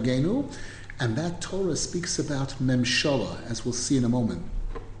b'kesleim chagenu, and that Torah speaks about memshala, as we'll see in a moment.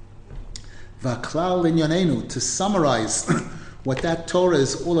 V'klal l'inyanenu, to summarize what that Torah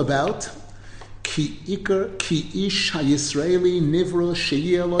is all about. Ki ish ha-Yisraeli nivra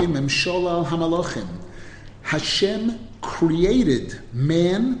she'yeh eloi memshala al-hamalachim. Hashem created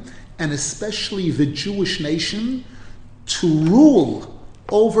man, and especially the Jewish nation, to rule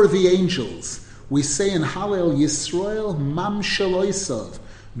over the angels. We say in Hallel Yisrael mamshaloisav.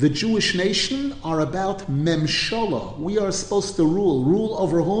 The Jewish nation are about memshala. We are supposed to rule. Rule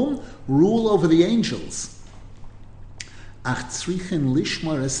over whom? Rule over the angels. Ach tzrichen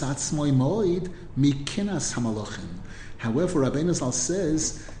lishmar es atzmoi moed mikinas hamalachim. However, Rabbi Nasan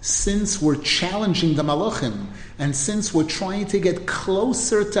says, since we're challenging the malachim, and since we're trying to get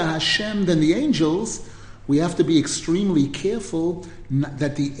closer to Hashem than the angels, we have to be extremely careful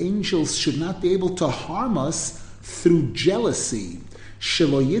that the angels should not be able to harm us through jealousy.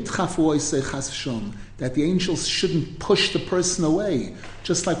 That the angels shouldn't push the person away.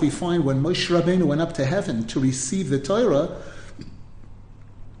 Just like we find when Moshe Rabbeinu went up to heaven to receive the Torah,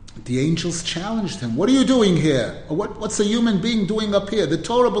 the angels challenged him. What are you doing here? Or what's a human being doing up here? The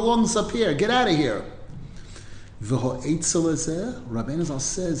Torah belongs up here. Get out of here. Rabbi Nasan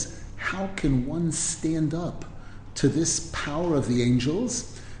says, how can one stand up to this power of the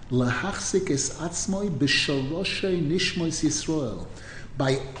angels?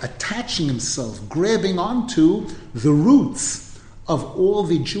 By attaching himself, grabbing onto the roots of all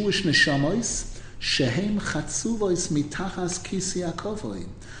the Jewish neshamos, shehem chatzuvois mitachas kisi akovoi.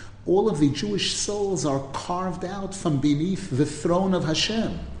 All of the Jewish souls are carved out from beneath the throne of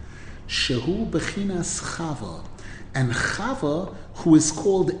Hashem. Shehu bechinas Chava. And Chava, who is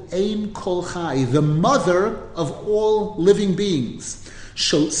called Ein Kol Chai, the mother of all living beings.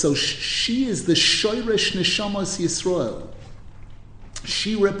 So she is the Shoresh Neshamos Yisrael.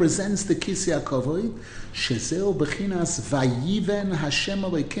 She represents the Kisi HaKavod, Shezeo Bechinas Vayiven Hashem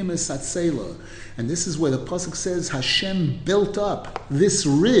Elokim Es Atzela. And this is where the pasuk says Hashem built up this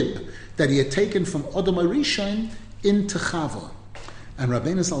rib that he had taken from Adam HaRishon into Chava. And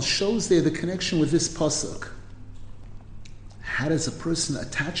Rabbi Nasan shows there the connection with this pasuk. How does a person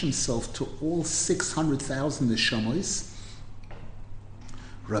attach himself to all 600,000 neshamos?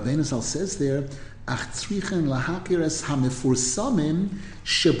 Rabbi Nasan says there, Ach tzrichen lahakir es hamefursamim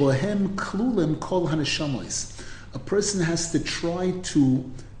shebohem klulim kol haneshamos. A person has to try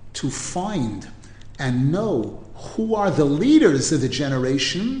to find and know who are the leaders of the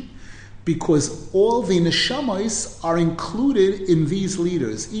generation, because all the neshamas are included in these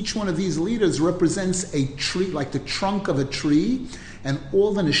leaders. Each one of these leaders represents a tree, like the trunk of a tree, and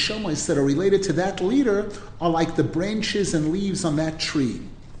all the neshamas that are related to that leader are like the branches and leaves on that tree.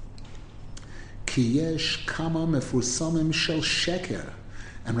 Ki yesh kama mefursamim shel sheker.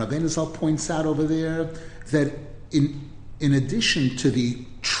 And Rabbi Nasan points out over there that in addition to the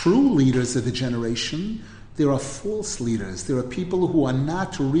true leaders of the generation, there are false leaders. There are people who are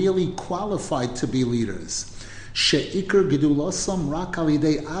not really qualified to be leaders. She'ikar gedulasam rak al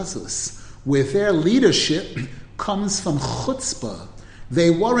yidei azus, where their leadership comes from chutzpah. They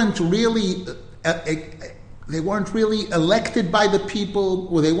weren't really elected by the people,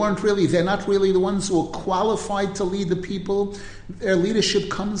 or they're not really the ones who are qualified to lead the people. Their leadership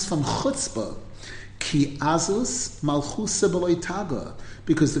comes from chutzpah. Ki azus malchusa b'lo taga,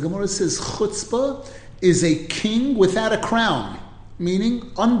 because the Gemara says chutzpah is a king without a crown, meaning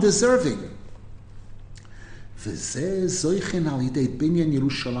undeserving. V'zeh zoichin al yidei binyan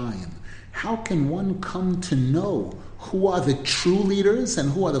Yerushalayim. How can one come to know who are the true leaders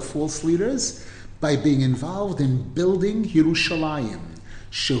and who are the false leaders? By being involved in building Yerushalayim.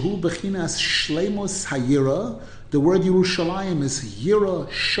 Shehu bechinas shleimus hayira. The word Yerushalayim is yira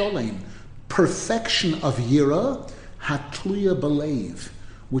sholem, perfection of yira, hatluya belev,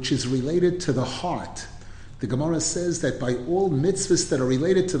 which is related to the heart. The Gemara says that by all mitzvahs that are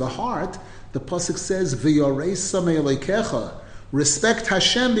related to the heart, the pasuk says, "V'yoreh Deah," respect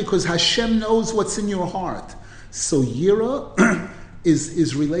Hashem because Hashem knows what's in your heart. So yira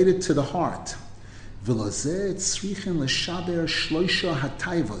is related to the heart. V'lazeh tzrichen l'shaber shloisha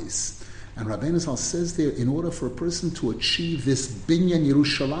hatayvos. And Rabbi Nasan says there, in order for a person to achieve this binyan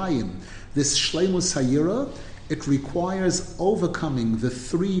Yerushalayim, this shleimus hayira, it requires overcoming the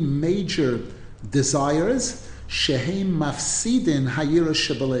three major desires, shehem mafsidin hayira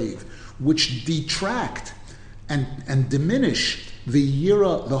shebelev, which detract and diminish the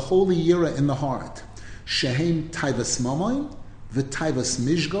yira, the holy yira in the heart. Shehem taivas mamoin, v'taivas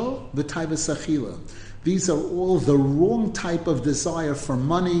mishgal, v'taivas achila. These are all the wrong type of desire for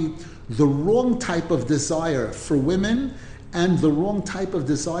money, the wrong type of desire for women, and the wrong type of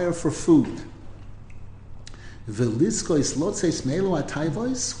desire for food. And Rabbi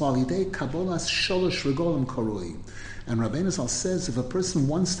Nasan says if a person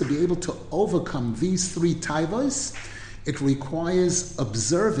wants to be able to overcome these three taivos, it requires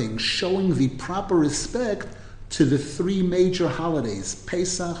observing, showing the proper respect to the three major holidays,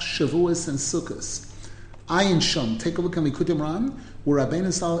 Pesach, Shavuos, and Sukkot. Ayin Sham, take a look at Lekutey where Rabbi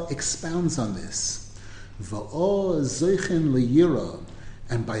Nasan expounds on this. V'o zoichen leyira.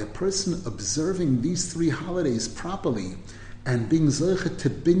 And by a person observing these three holidays properly and being zoiche to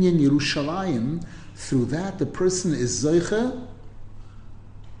binyan Yerushalayim, through that the person is zoiche.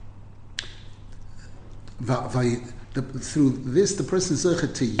 Through this the person is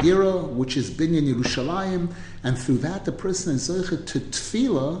zoiche to yira, which is binyan Yerushalayim, and through that the person is zoiche to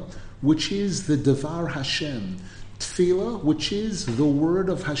tefillah, which is the devar Hashem. Tefillah, which is the word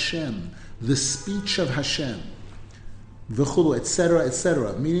of Hashem, the speech of Hashem. V'chulu, etc.,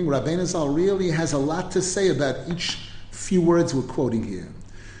 etc. Meaning Rabbi Nasan really has a lot to say about each few words we're quoting here.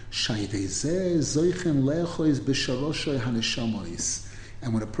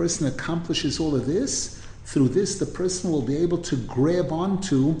 And when a person accomplishes all of this, through this the person will be able to grab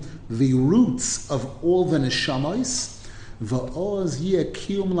onto the roots of all the neshamas,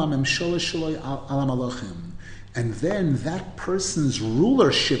 and then that person's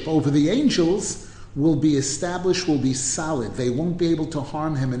rulership over the angels will be established, will be solid. They won't be able to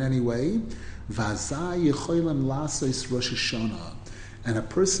harm him in any way. And a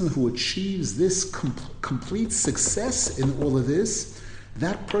person who achieves this complete success in all of this,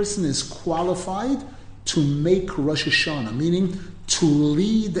 that person is qualified to make Rosh Hashanah, meaning to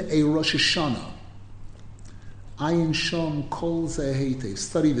lead a Rosh Hashanah. Ayin Shom Kol Zehete.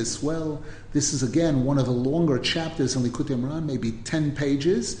 Study this well. This is again one of the longer chapters in Lekutey, maybe 10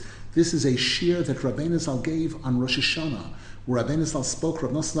 pages. This is a shiur that Rabbi Nasan gave on Rosh Hashanah, where Rabbi Nasan spoke.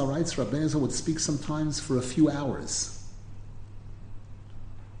 Rabbi Nasan writes, Rabbi Nasan would speak sometimes for a few hours.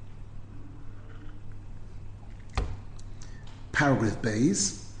 Paragraph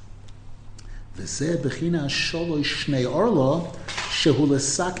Beis. V'zeh b'china sholosh shnei Orlah shehu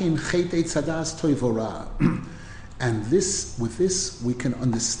lesakin chet eitzadas toivora. And with this, we can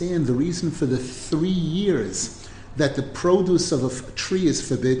understand the reason for the 3 years that the produce of a tree is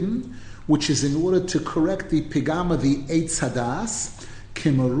forbidden, which is in order to correct the pigama, the eitz hadas,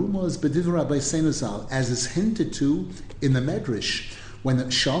 kimarumos b'divrei Rabbi Seinuzal, as is hinted to in the Medrash. When the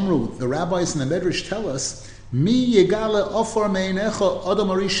Shamru, the rabbis in the Medrash tell us, Mi yegale ofor meinecha adam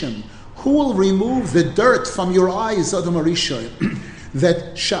arishim, Who will remove the dirt from your eyes, Adam Arishon?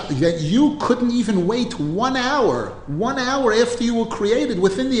 that you couldn't even wait 1 hour. 1 hour after you were created,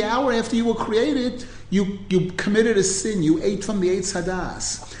 within the hour after you were created, you committed a sin. You ate from the Eitz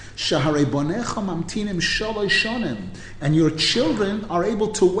Hadas. And your children are able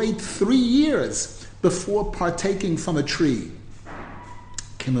to wait 3 years before partaking from a tree.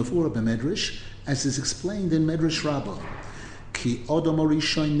 As is explained in Medrash Rabbah. Ki Adam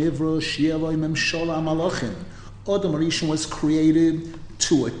Arishon nivra shi'eloi memshola malachim. Adam Arishon was created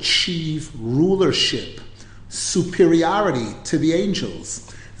to achieve rulership, superiority to the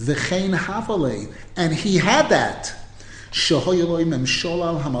angels. V'chein havalei, and he had that. Shehoyeloi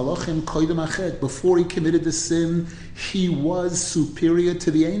memshola hamalachim koydem achet. Before he committed the sin, he was superior to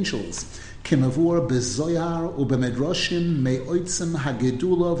the angels. Kimavur bezoyar ubemedrashim meoitzim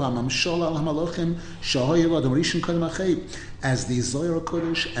hagedula v'amamshola hamalachim shehoyeloi Adam Arishon koydem achet. As the Zohar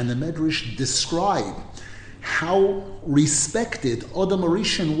Kodesh and the Medrash describe how respected Adam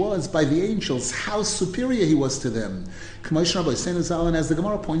Arishon was by the angels, how superior he was to them. As the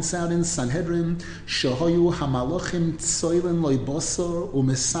Gemara points out in Sanhedrin, Shehoyu hamalachim tsoilen loy basar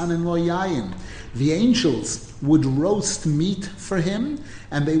umesanen loy yayin. The angels would roast meat for him,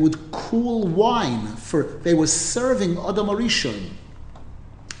 and they would cool wine they were serving Adam Arishon.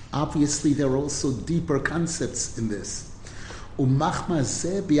 Obviously, there are also deeper concepts in this. And because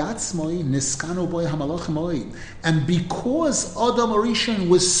Adam Arishon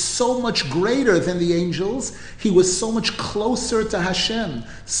was so much greater than the angels, he was so much closer to Hashem,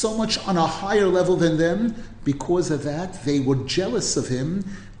 so much on a higher level than them. Because of that, they were jealous of him,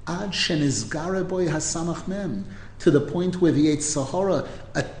 to the point where the Eitz Sahara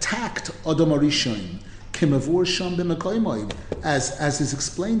attacked Adam Arishon, as is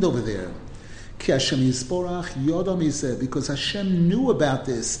explained over there. Because Hashem knew about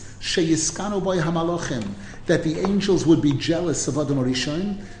this, that the angels would be jealous of Adam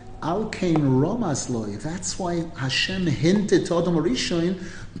Arishon. That's why Hashem hinted to Adam Arishon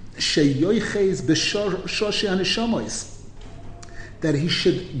that he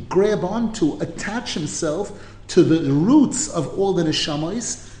should grab onto, attach himself to the roots of all the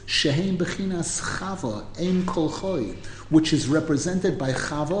neshamas, shehem bechinas Chava, ein kol choy, which is represented by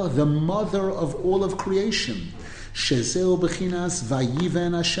Chava, the mother of all of creation. Shezeu bechinas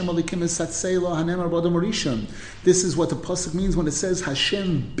vayiven Hashem alikim esatzelo hanemar b'Adam Arishon. This is what the pasuk means when it says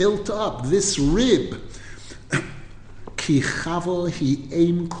Hashem built up this rib. Ki Chava hi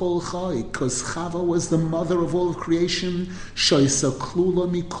ein kol choy, because Chava was the mother of all of creation. Shoisa klula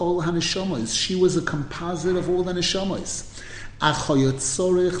mikol haneshamas. She was a composite of all the neshamas.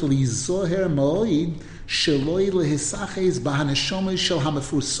 Achoyotzorich li zoher moed.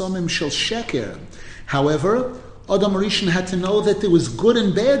 However, Adam Arishon had to know that there was good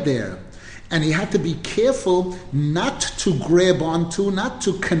and bad there, and he had to be careful not to grab onto, not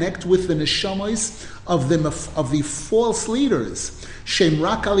to connect with the neshamas of the false leaders, Shem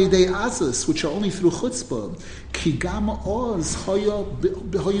rak alidei azas, which are only through chutzpah. Ki gam oz hoyu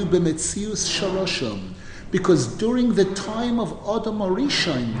b'metzius shaloshim. Because during the time of Adam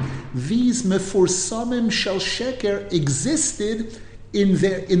Arishon, these mefursamim shel sheker existed in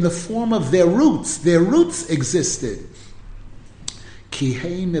the form of their roots. Their roots existed. Ki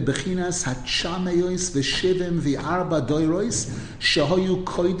hei mebechinas hatchameyois v'shivim v'arba doirois shehoyu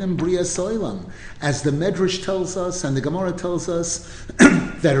koidem brias olam. As the Medrash tells us and the Gemara tells us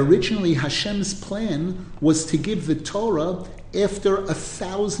that originally Hashem's plan was to give the Torah after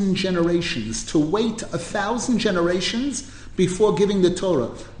 1,000 generations, to wait 1,000 generations before giving the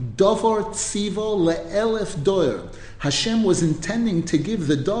Torah. Dovar tzivo le'elef doer. Hashem was intending to give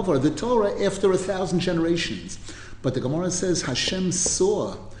the Dovar, the Torah, after 1,000 generations. But the Gemara says Hashem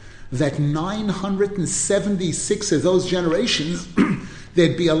saw that 976 of those generations,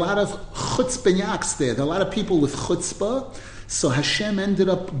 there'd be a lot of chutzpah there, a lot of people with chutzpah. So Hashem ended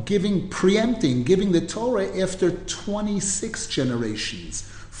up giving the Torah after 26 generations.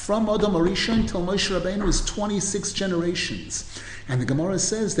 From Adam Arishon till Moshe Rabbeinu was 26 generations. And the Gemara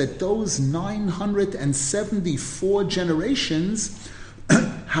says that those 974 generations,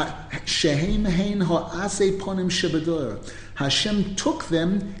 Hashem took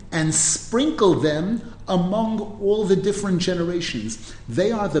them and sprinkled them among all the different generations.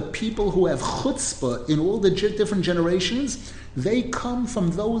 They are the people who have chutzpah in all the different generations. They come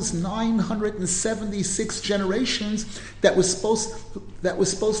from those 976 generations that was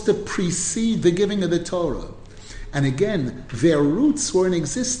supposed to precede the giving of the Torah. And again, their roots were in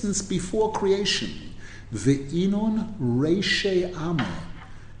existence before creation. Ve'inun reishei amma.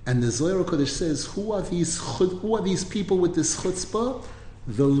 And the Zohar Kodesh says, who are these people with this chutzpah?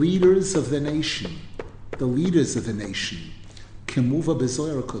 the leaders of the nation, Kemuva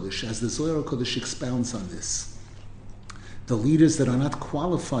b'Zohar HaKodesh, as the Zohar HaKodesh expounds on this. The leaders that are not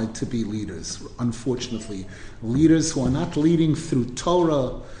qualified to be leaders, unfortunately, leaders who are not leading through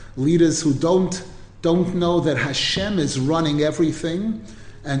Torah, leaders who don't know that Hashem is running everything,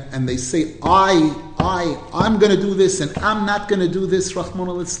 and they say, I'm going to do this, and I'm not going to do this, Rahman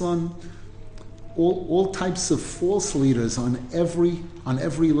al-Islam. All types of false leaders on every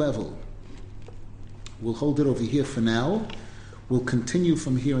level. We'll hold it over here for now. We'll continue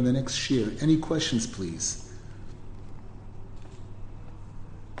from here in the next shiur. Any questions, please?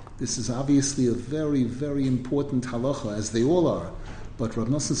 This is obviously a very, very important halakha, as they all are. But Rabbi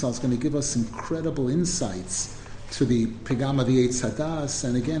Nasan is going to give us incredible insights to the Pegama, the Eitz Hadas,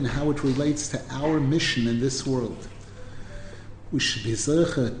 and again, how it relates to our mission in this world. We should be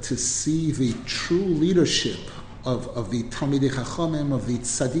zeicha to see the true leadership of the Talmidei Chachamim, of the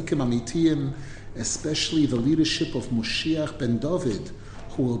Tzadikim Amitiyim, especially the leadership of Moshiach ben David,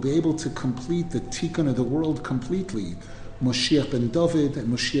 who will be able to complete the tikkun of the world completely. Moshiach ben David and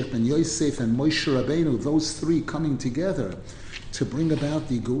Moshiach ben Yosef and Moshe Rabbeinu, those three coming together to bring about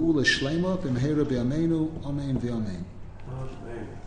the Geula Shleima b'mehera b'yameinu, Amen v'Amen.